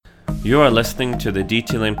You are listening to the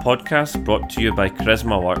Detailing Podcast brought to you by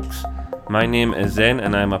Charisma Works. My name is Zen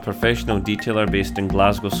and I am a professional detailer based in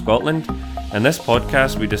Glasgow, Scotland. In this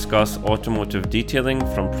podcast we discuss automotive detailing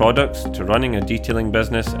from products to running a detailing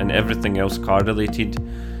business and everything else car related.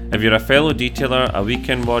 If you're a fellow detailer, a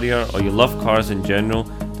weekend warrior or you love cars in general,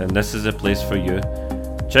 then this is the place for you.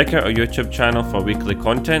 Check out our YouTube channel for weekly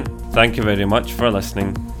content. Thank you very much for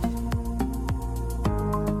listening.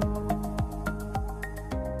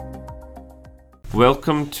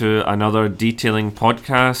 Welcome to another detailing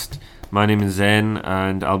podcast. My name is Zen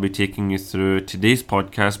and I'll be taking you through today's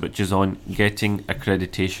podcast, which is on getting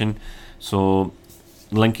accreditation. So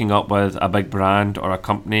linking up with a big brand or a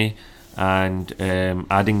company and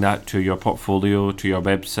adding that to your portfolio, to your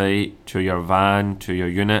website, to your van, to your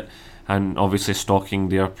unit, and obviously stocking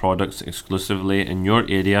their products exclusively in your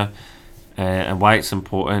area, and why it's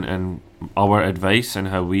important and our advice and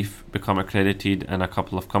how we've become accredited in a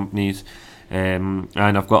couple of companies. And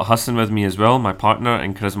I've got Hassan with me as well, my partner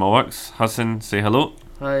in Charisma Works. Hassan, say hello.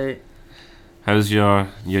 Hi. How's your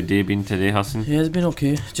day been today, Hassan? Yeah, it's been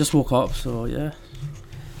okay. Just woke up, so yeah.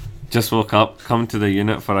 Just woke up, come to the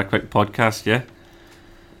unit for a quick podcast, yeah?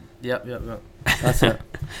 Yep. That's it.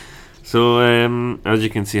 So, as you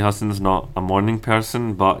can see, Hassan's not a morning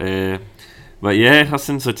person, but yeah,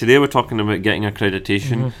 Hassan, so today we're talking about getting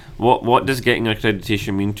accreditation. Mm-hmm. What does getting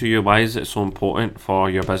accreditation mean to you? Why is it so important for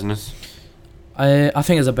your business? I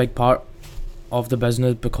think it's a big part of the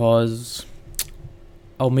business because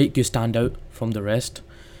it'll make you stand out from the rest.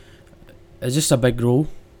 It's just a big role.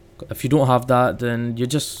 If you don't have that, then you're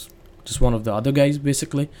just one of the other guys,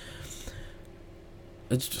 basically.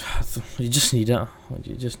 You just need it.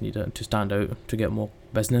 You just need it to stand out, to get more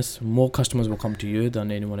business. More customers will come to you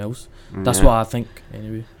than anyone else. That's what I think,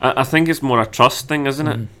 anyway. I think it's more a trust thing, isn't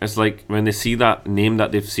it? It's like when they see that name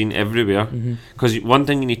that they've seen everywhere. Because one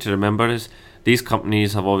thing you need to remember is these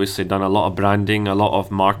companies have obviously done a lot of branding, a lot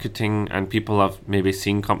of marketing, and people have maybe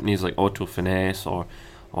seen companies like Auto Finesse or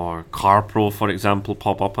CarPro, for example,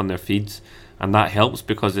 pop up on their feeds. And that helps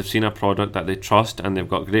because they've seen a product that they trust and they've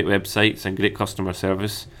got great websites and great customer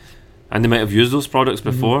service. And they might have used those products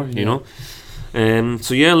before, you know.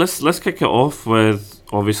 So yeah, let's kick it off with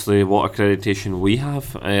obviously what accreditation we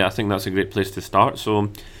have. I think that's a great place to start.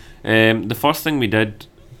 So the first thing we did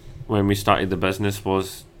when we started the business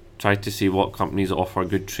was try to see what companies offer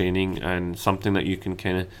good training and something that you can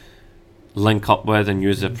kind of link up with and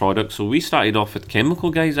use the product. So we started off with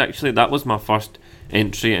Chemical Guys. Actually, that was my first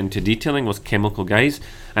entry into detailing, was Chemical Guys,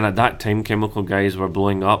 and at that time Chemical Guys were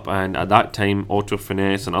blowing up, and at that time Auto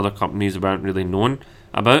Finesse and other companies weren't really known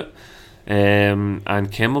about.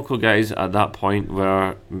 And Chemical Guys at that point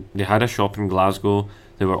they had a shop in Glasgow.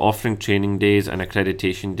 They were offering training days and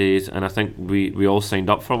accreditation days, and I think we all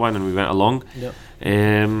signed up for one and we went along. Yep.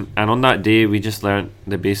 And on that day we just learnt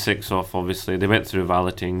the basics of, obviously they went through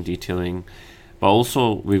valeting, detailing, but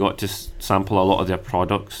also we got to sample a lot of their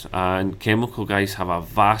products. And Chemical Guys have a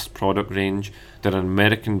vast product range. They're an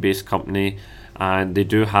American based company and they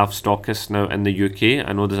do have stockists now in the UK.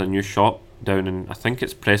 I know there's a new shop down in, I think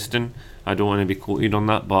it's Preston, I don't want to be quoted on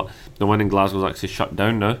that, but the one in Glasgow is actually shut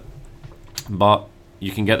down now. But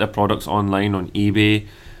you can get their products online on eBay.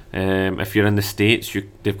 If you're in the States,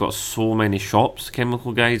 they've got so many shops,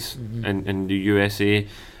 Chemical Guys, in the USA,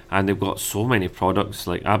 and they've got so many products,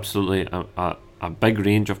 like absolutely a big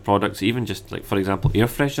range of products, even just like, for example, air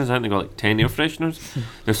fresheners. I think they've got like 10 air fresheners.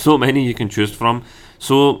 There's so many you can choose from.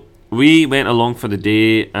 So we went along for the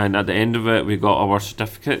day, and at the end of it we got our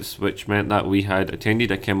certificates, which meant that we had attended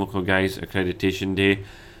a Chemical Guys accreditation day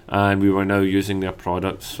and we were now using their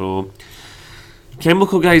products. So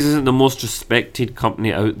Chemical Guys isn't the most respected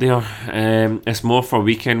company out there. It's more for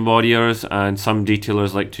weekend warriors, and some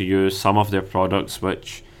detailers like to use some of their products,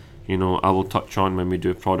 which, you know, I will touch on when we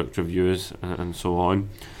do product reviews and so on.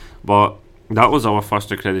 But that was our first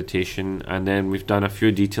accreditation, and then we've done a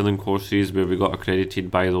few detailing courses where we got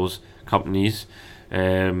accredited by those companies.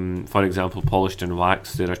 For example, Polished and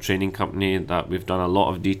Wax, they're a training company that we've done a lot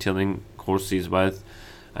of detailing courses with,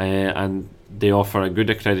 and they offer a good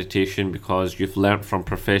accreditation because you've learnt from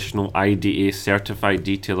professional IDA certified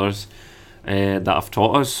detailers that have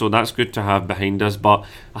taught us, so that's good to have behind us. But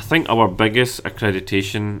I think our biggest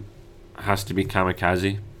accreditation has to be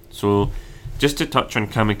Kamikaze. So just to touch on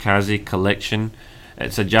Kamikaze Collection,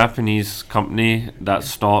 it's a Japanese company that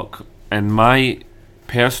stock, in my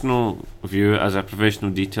personal view as a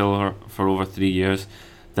professional detailer for over 3 years,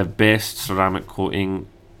 the best ceramic coating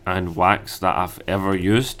and wax that I've ever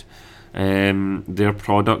used. Their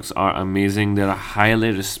products are amazing. They're a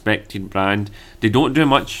highly respected brand. They don't do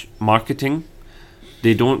much marketing.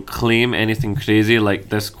 They don't claim anything crazy like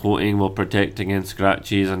this coating will protect against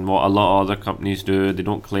scratches and what a lot of other companies do. They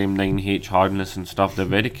don't claim 9H hardness and stuff. They're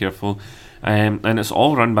very careful. And it's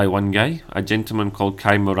all run by one guy, a gentleman called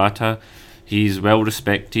Kai Murata. He's well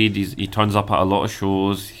respected. He turns up at a lot of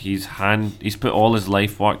shows. He's put all his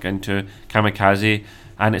life work into Kamikaze,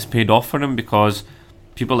 and it's paid off for him because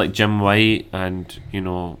people like Jim White and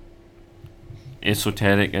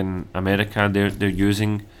Esoteric in America, they're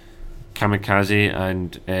using Kamikaze,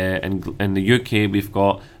 and in the UK we've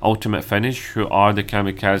got Ultimate Finish, who are the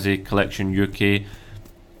Kamikaze Collection UK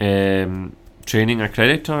training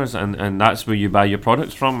accreditors, and that's where you buy your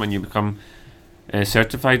products from when you become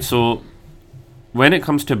certified. So when it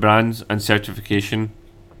comes to brands and certification,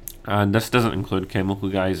 and this doesn't include chemical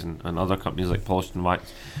guys and other companies like Polished and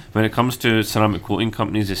Wax, when it comes to ceramic coating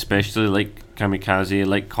companies, especially like Kamikaze,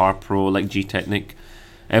 like CarPro, like G-Technic,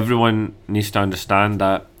 everyone needs to understand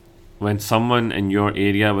that when someone in your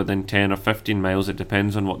area within 10 or 15 miles, it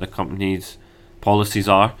depends on what the company's policies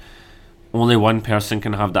are, only one person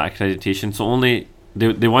can have that accreditation. So only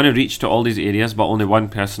they want to reach to all these areas, but only one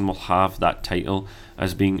person will have that title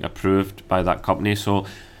as being approved by that company. So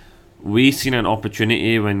we seen an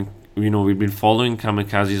opportunity when we've been following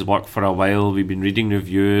Kamikaze's work for a while. We've been reading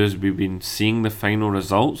reviews, we've been seeing the final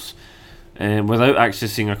results, without actually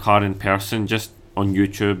seeing a car in person, just on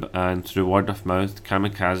YouTube and through word of mouth.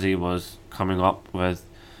 Kamikaze was coming up with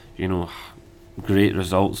great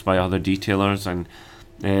results by other detailers, and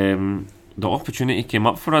the opportunity came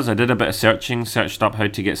up for us. I did a bit of searched up how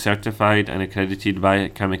to get certified and accredited by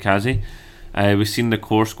Kamikaze. We've seen the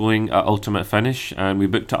course going at Ultimate Finish, and we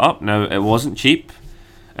booked it up. Now, it wasn't cheap.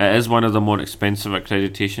 It is one of the more expensive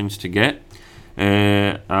accreditations to get.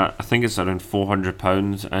 I think it's around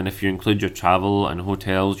 £400, and if you include your travel and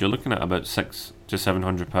hotels, you're looking at about £600 to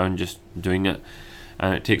 £700 just doing it,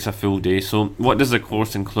 and it takes a full day. So what does the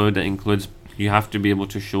course include? It includes, you have to be able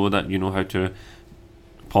to show that you know how to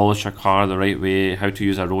polish a car the right way, how to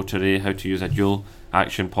use a rotary, how to use a dual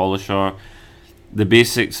action polisher, the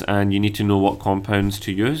basics, and you need to know what compounds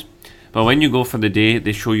to use. But when you go for the day,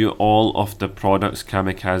 they show you all of the products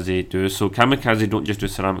Kamikaze do. So Kamikaze don't just do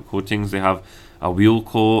ceramic coatings. They have a wheel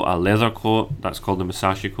coat, a leather coat, that's called the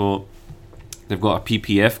Musashi coat. They've got a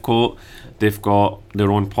PPF coat. They've got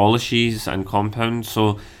their own polishes and compounds.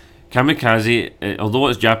 So Kamikaze, although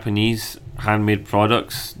it's Japanese handmade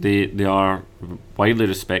products, they are widely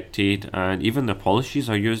respected, and even their polishes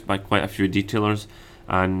are used by quite a few detailers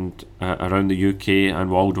and around the UK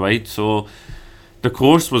and worldwide. So the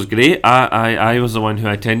course was great. I was the one who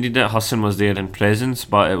attended it. Hassan was there in presence,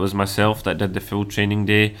 but it was myself that did the full training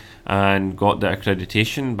day and got the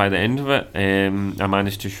accreditation. By the end of it, I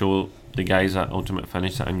managed to show the guys at Ultimate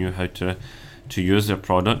Finish that I knew how to use their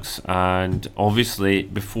products. And obviously,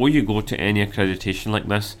 before you go to any accreditation like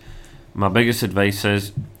this, my biggest advice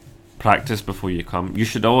is practice before you come. You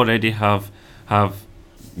should already have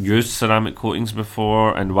used ceramic coatings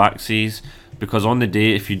before and waxes, because on the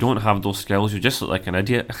day, if you don't have those skills, you just look like an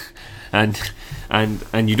idiot.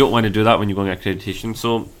 and you don't want to do that when you're going accreditation.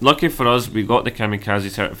 So lucky for us, we got the Kamikaze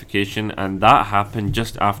certification, and that happened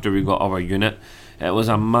just after we got our unit. It was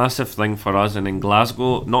a massive thing for us, and in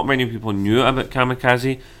Glasgow, not many people knew about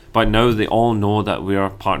Kamikaze, but now they all know that we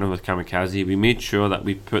are partnered with Kamikaze. We made sure that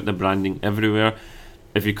we put the branding everywhere.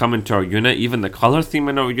 If you come into our unit, even the colour theme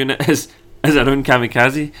in our unit is around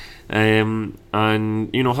Kamikaze. And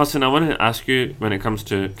Hassan, I want to ask you, when it comes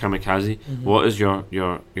to Kamikaze, what is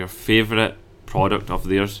your favourite product of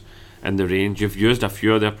theirs in the range? You've used a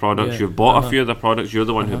few of their products, you've bought a few of their products, you're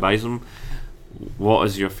the one who buys them. What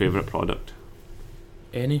is your favourite product?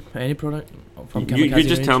 Any product from Kamikaze you just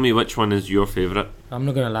range? tell me which one is your favourite. I'm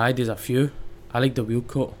not gonna lie, there's a few. I like the wheel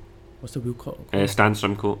coat. What's the wheel coat called? Stand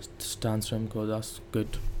Swim Coat. Stand Swim Coat, that's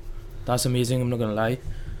good. That's amazing, I'm not gonna lie.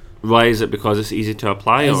 Why is it? Because it's easy to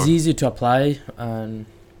apply? It's easy to apply and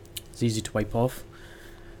it's easy to wipe off.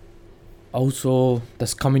 Also,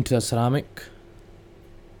 that's coming to the ceramic.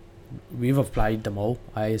 We've applied them all.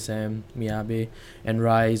 ISM, Miyabi,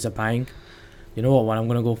 Enrai, Zapang. You know what one I'm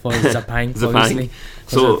going to go for is Zapang, obviously.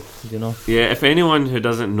 So, yeah, if anyone who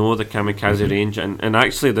doesn't know the Kamikaze range, and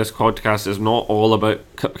actually this podcast is not all about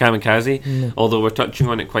Kamikaze, although we're touching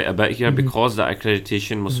on it quite a bit here because that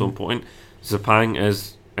accreditation was so important. Zapang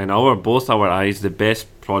is, in both our eyes, the best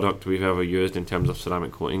product we've ever used in terms of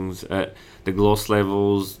ceramic coatings. The gloss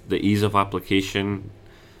levels, the ease of application,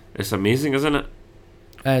 it's amazing, isn't it?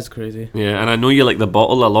 It's crazy. Yeah, and I know you like the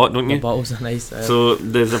bottle a lot, don't you? The bottles are nice. So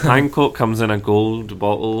the Zapang coat comes in a gold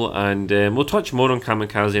bottle, and we'll touch more on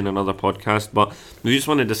Kamikaze in another podcast, but we just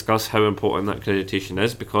want to discuss how important that accreditation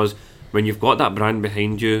is, because when you've got that brand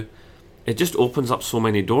behind you, it just opens up so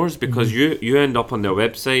many doors, because you end up on their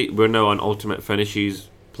website. We're now on Ultimate Finishes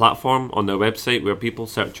platform on their website, where people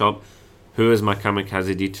search up who is my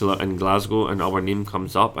kamikaze detailer in Glasgow, and our name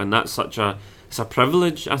comes up, and that's it's a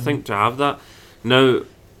privilege, I think, to have that. Now,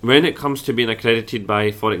 when it comes to being accredited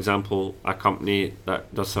by, for example, a company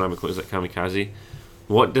that does ceramic coatings like Kamikaze,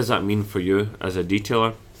 what does that mean for you as a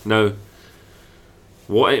detailer? Now,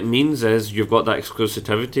 what it means is you've got that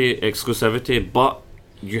exclusivity, but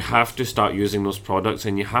you have to start using those products,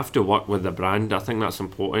 and you have to work with the brand. I think that's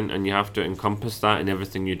important, and you have to encompass that in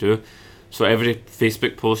everything you do. So every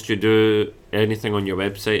Facebook post you do, anything on your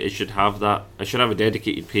website, it should have that. It should have a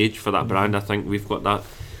dedicated page for that brand. I think we've got that,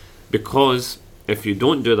 because if you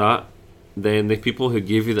don't do that, then the people who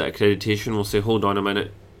gave you the accreditation will say, hold on a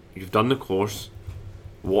minute, you've done the course,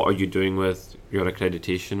 what are you doing with your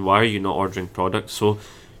accreditation? Why are you not ordering products? So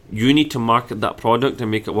you need to market that product and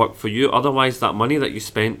make it work for you. Otherwise, that money that you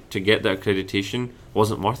spent to get the accreditation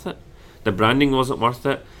wasn't worth it. The branding wasn't worth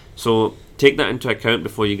it. So take that into account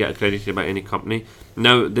before you get accredited by any company.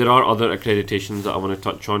 Now, there are other accreditations that I want to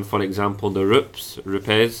touch on. For example, the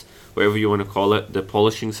RUPES, whatever you want to call it, the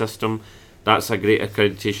polishing system. That's a great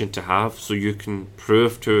accreditation to have, so you can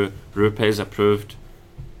prove to RUPES approved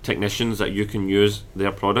technicians that you can use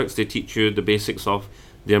their products. They teach you the basics of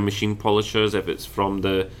their machine polishers, if it's from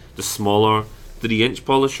the smaller 3-inch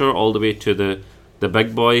polisher all the way to the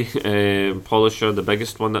big boy polisher, the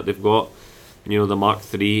biggest one that they've got, the Mark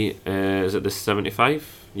III. Is it the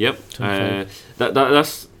 75? Yep.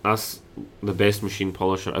 75. That's the best machine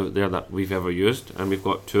polisher out there that we've ever used, and we've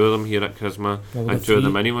got 2 of them here at Charisma, and 2 of the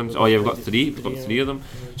mini ones. Oh yeah, we've got 3. We've got 3 of them.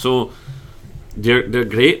 So they're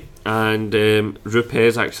great, and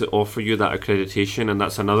RUPES actually offer you that accreditation, and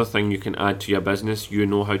that's another thing you can add to your business. You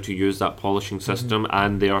know how to use that polishing system,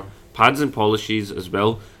 and their pads and polishes as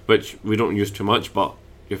well, which we don't use too much, but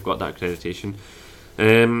you've got that accreditation.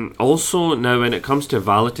 Also, now when it comes to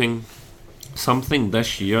valeting, something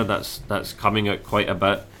this year that's coming out quite a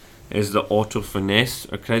bit is the Auto Finesse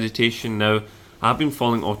accreditation. Now, I've been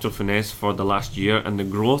following Auto Finesse for the last year, and the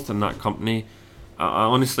growth in that company,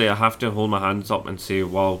 honestly, I have to hold my hands up and say,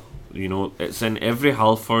 wow, it's in every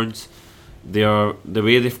Halfords. The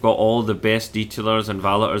way they've got all the best detailers and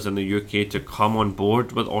valeters in the UK to come on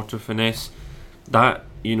board with Auto Finesse, that,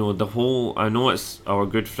 the whole, I know it's our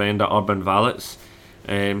good friend at Urban Valets,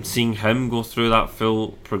 seeing him go through that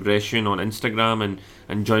full progression on Instagram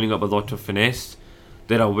and joining up with Auto Finesse.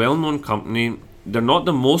 They're a well-known company. They're not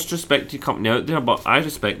the most respected company out there, but I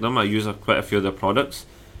respect them. I use quite a few of their products.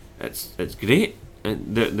 It's great.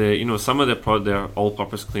 And some of their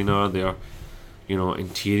all-purpose cleaner, their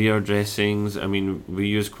interior dressings. I mean, we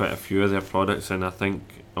use quite a few of their products, and I think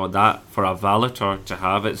that for a valeter to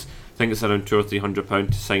have, I think it's around £200 or £300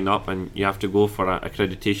 to sign up, and you have to go for an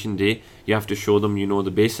accreditation day. You have to show them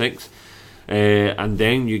the basics. And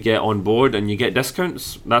then you get on board and you get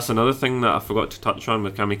discounts. That's another thing that I forgot to touch on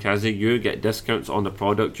with Kamikaze. You get discounts on the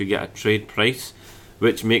product. You get a trade price,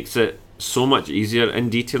 which makes it so much easier. In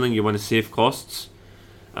detailing, you want to save costs,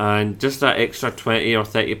 and just that extra £20 or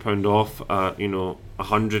 £30 off £100,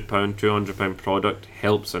 £200 product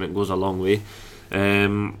helps, and it goes a long way.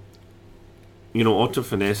 Auto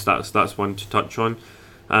Finesse, that's one to touch on.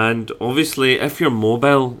 And obviously, if you're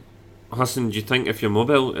mobile, Hassan, do you think if you're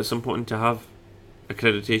mobile, it's important to have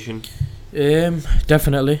accreditation?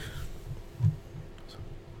 Definitely.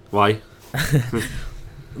 Why?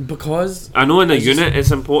 Because I know in a unit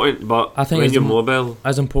it's important, but I think when you're mobile,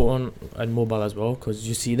 as important in mobile as well, because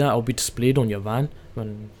you see that it'll be displayed on your van,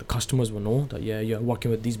 when the customers will know that you're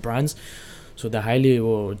working with these brands, so they highly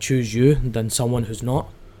will choose you than someone who's not.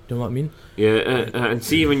 Do you know what I mean? Yeah, and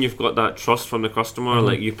see, when you've got that trust from the customer,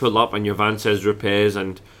 like you pull up and your van says RUPES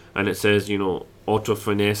and it says, Auto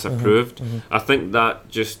Finesse approved. I think that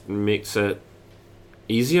just makes it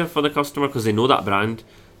easier for the customer, because they know that brand.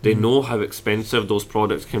 They know how expensive those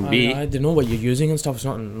products can be. They know what you're using and stuff. It's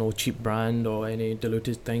not no cheap brand or any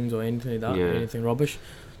diluted things or anything like that, anything rubbish.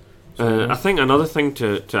 So, I think another thing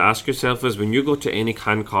to ask yourself is, when you go to any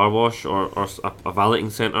hand car wash or a valeting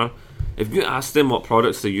centre, if you ask them what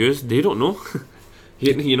products they use, they don't know.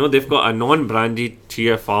 They've got a non-branded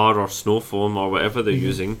TFR or snow foam or whatever they're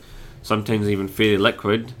using, sometimes even Fairy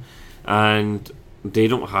Liquid, and they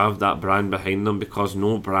don't have that brand behind them, because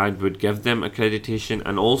no brand would give them accreditation.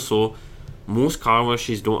 And also, most car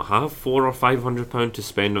washes don't have £400 or £500 to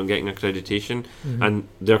spend on getting accreditation, and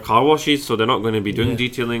they're car washes, so they're not going to be doing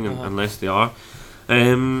detailing unless they are.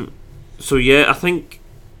 So yeah, I think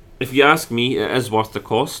if you ask me, it is worth the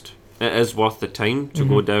cost. It is worth the time to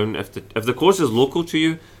go down. If the course is local to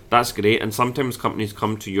you, that's great, and sometimes companies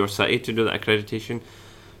come to your city to do that accreditation.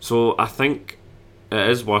 So I think it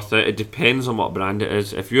is worth it. It depends on what brand it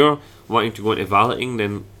is. If you're wanting to go into valeting,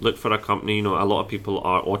 then look for a company. You know, a lot of people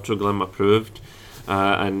are Autoglim approved,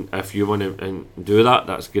 and if you want to do that,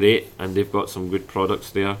 that's great. And they've got some good products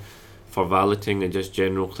there for valeting and just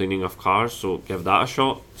general cleaning of cars. So give that a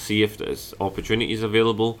shot. See if there's opportunities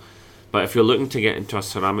available. But if you're looking to get into a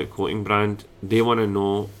ceramic coating brand, they want to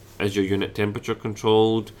know, is your unit temperature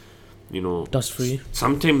controlled? You know, Dust free.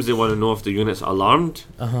 Sometimes they want to know if the unit's alarmed,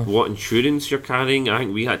 Uh-huh. what insurance you're carrying. I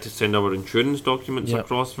think we had to send our insurance documents Yep.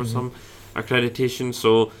 across for some accreditation,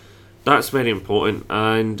 so that's very important.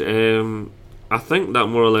 And I think that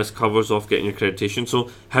more or less covers off getting accreditation. So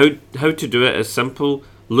how to do it is simple.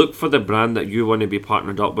 Look for the brand that you want to be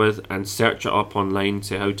partnered up with and search it up online,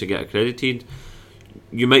 say how to get accredited.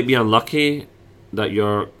 You might be unlucky that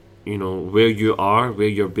you're, you know, where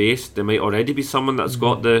you're based, there might already be someone that's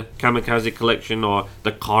got the Kamikaze collection or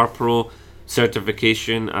the Car Pro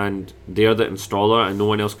certification, and they're the installer and no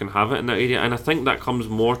one else can have it in that area. And I think that comes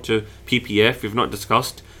more to PPF, we've not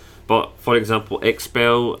discussed, but for example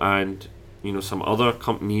Expel and, you know, some other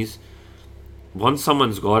companies, once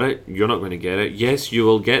someone's got it, you're not going to get it. Yes, you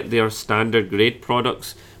will get their standard grade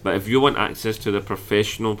products, but if you want access to the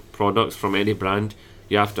professional products from any brand,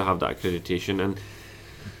 you have to have that accreditation. And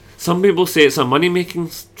some people say it's a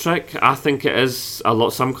money-making trick. I think it is a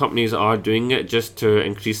lot. Some companies are doing it just to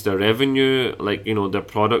increase their revenue. Like, you know, their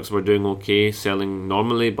products were doing okay, selling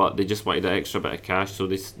normally, but they just wanted an extra bit of cash, so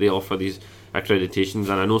they offer these accreditations.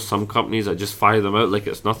 And I know some companies that just fire them out like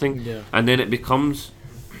it's nothing, and then it becomes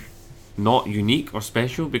not unique or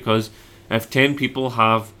special, because if 10 people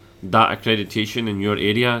have that accreditation in your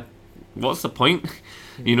area, what's the point?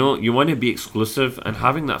 You know, you want to be exclusive and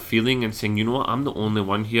having that feeling and saying, you know what, I'm the only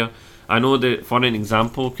one here. I know that, for an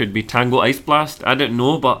example, could be Tango Ice Blast. I didn't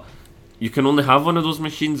know, but you can only have one of those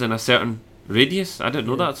machines in a certain radius. I didn't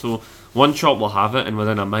know that. So one shop will have it, and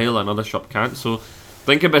within a mile another shop can't. So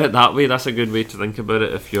think about it that way. That's a good way to think about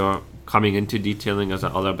it if you're coming into detailing as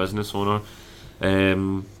another business owner.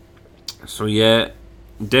 So yeah,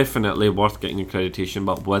 definitely worth getting accreditation,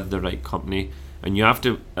 but with the right company. And you have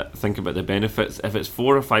to think about the benefits. If it's £400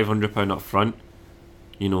 or £500 up front,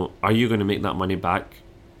 you know, are you going to make that money back?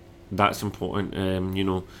 That's important. You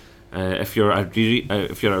know, if you're a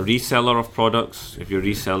reseller of products, if you're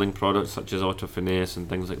reselling products such as Auto Finesse and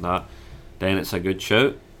things like that, then it's a good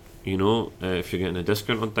shout. You know, if you're getting a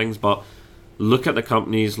discount on things. But look at the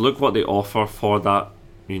companies, look what they offer for that,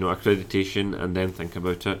 you know, accreditation, and then think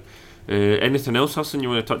about it. Anything else, Hassan, you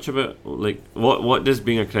want to touch about? Like, what does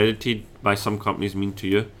being accredited by some companies mean to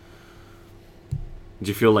you? Do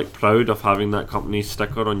you feel like proud of having that company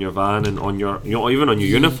sticker on your van and on your, you know, even on your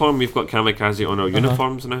uniform? We've got Kamikaze on our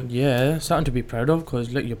uniforms now. Yeah, something to be proud of,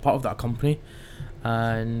 because look, you're part of that company,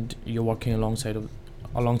 and you're working alongside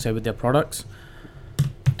with their products.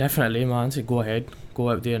 Definitely, man. So go ahead, go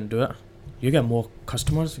out there and do it. You get more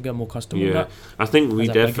customers. Yeah, I think we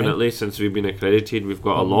definitely, since we've been accredited, we've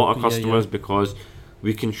got a lot of customers because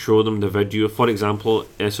we can show them the video. For example,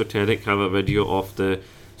 Esoteric have a video of the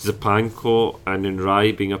Zapanco and in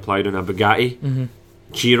Rai being applied on a Bugatti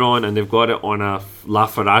Chiron, and they've got it on a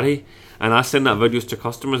LaFerrari. And I send that videos to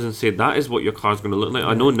customers and say, that is what your car's going to look like.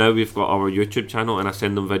 I know now we've got our YouTube channel, and I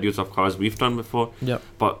send them videos of cars we've done before.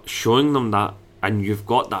 But showing them that, and you've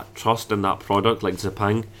got that trust in that product like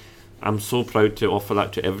Zapang, I'm so proud to offer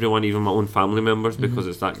that to everyone, even my own family members, because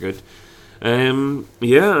it's that good.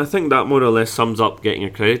 Yeah, I think that more or less sums up getting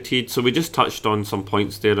accredited. So we just touched on some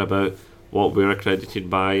points there about what we're accredited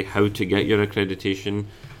by, how to get your accreditation.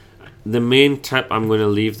 The main tip I'm going to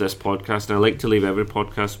leave this podcast, and I like to leave every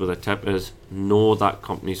podcast with a tip, is know that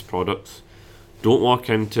company's products. Don't walk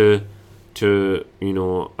into you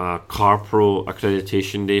know, a Car Pro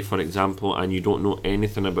accreditation day, for example, and you don't know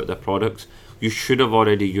anything about their products. You should have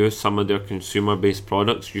already used some of their consumer-based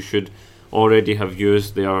products. You should already have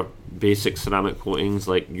used their basic ceramic coatings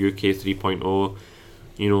like UK 3.0,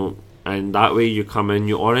 you know, and that way you come in,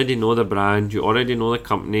 you already know the brand, you already know the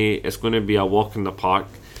company. It's going to be a walk in the park.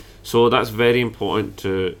 So that's very important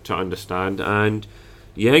to understand. And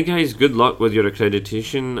yeah, guys, good luck with your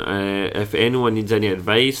accreditation. If anyone needs any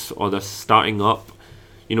advice or they're starting up,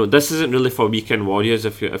 you know, this isn't really for weekend warriors.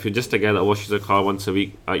 If you're just a guy that washes a car once a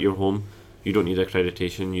week at your home, you don't need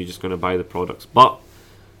accreditation. You're just going to buy the products. But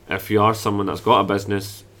if you are someone that's got a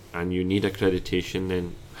business and you need accreditation,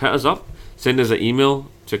 then hit us up. Send us an email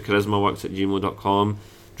to charismaworks@gmail.com.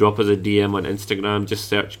 Drop us a DM on Instagram. Just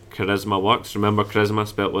search Charisma Works. Remember, Charisma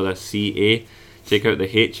spelled with a C-A. Take out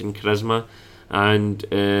the H in Charisma. And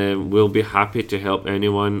we'll be happy to help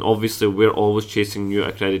anyone. Obviously, we're always chasing new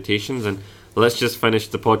accreditations, and let's just finish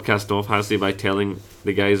the podcast off, Hassie, by telling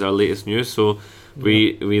the guys our latest news. So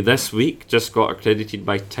we this week just got accredited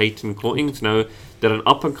by Titan Coatings. Now, they're an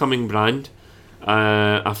up-and-coming brand.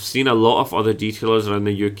 I've seen a lot of other detailers around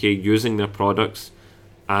the UK using their products,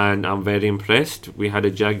 and I'm very impressed. We had a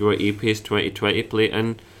Jaguar E-Pace 2020 plate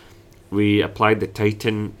in. We applied the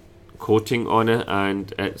Titan coating on it,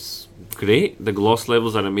 and it's great. The gloss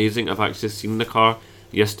levels are amazing. I've actually seen the car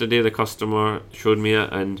yesterday. The customer showed me it,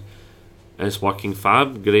 and it's working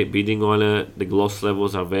fab. Great beading on it. The gloss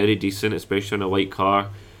levels are very decent, especially on a white car,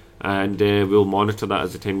 and we'll monitor that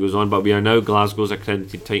as the time goes on. But we are now Glasgow's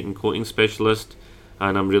accredited Titan coating specialist,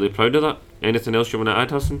 and I'm really proud of that. Anything else you want to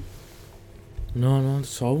add, Hassan? No,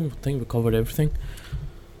 that's all. I think we covered everything.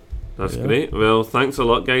 That's great. Well, thanks a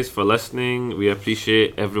lot, guys, for listening. We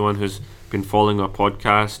appreciate everyone who's been following our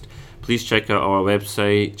podcast. Please check out our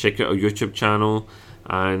website, check out our YouTube channel,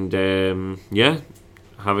 and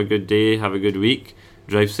have a good day, have a good week,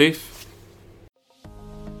 drive safe.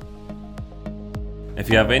 If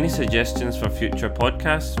you have any suggestions for future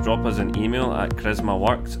podcasts, drop us an email at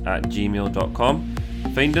charismaworks@gmail.com.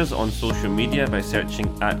 Find us on social media by searching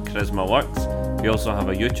 @charismaworks. We also have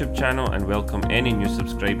a YouTube channel and welcome any new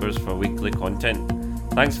subscribers for weekly content.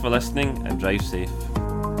 Thanks for listening and drive safe.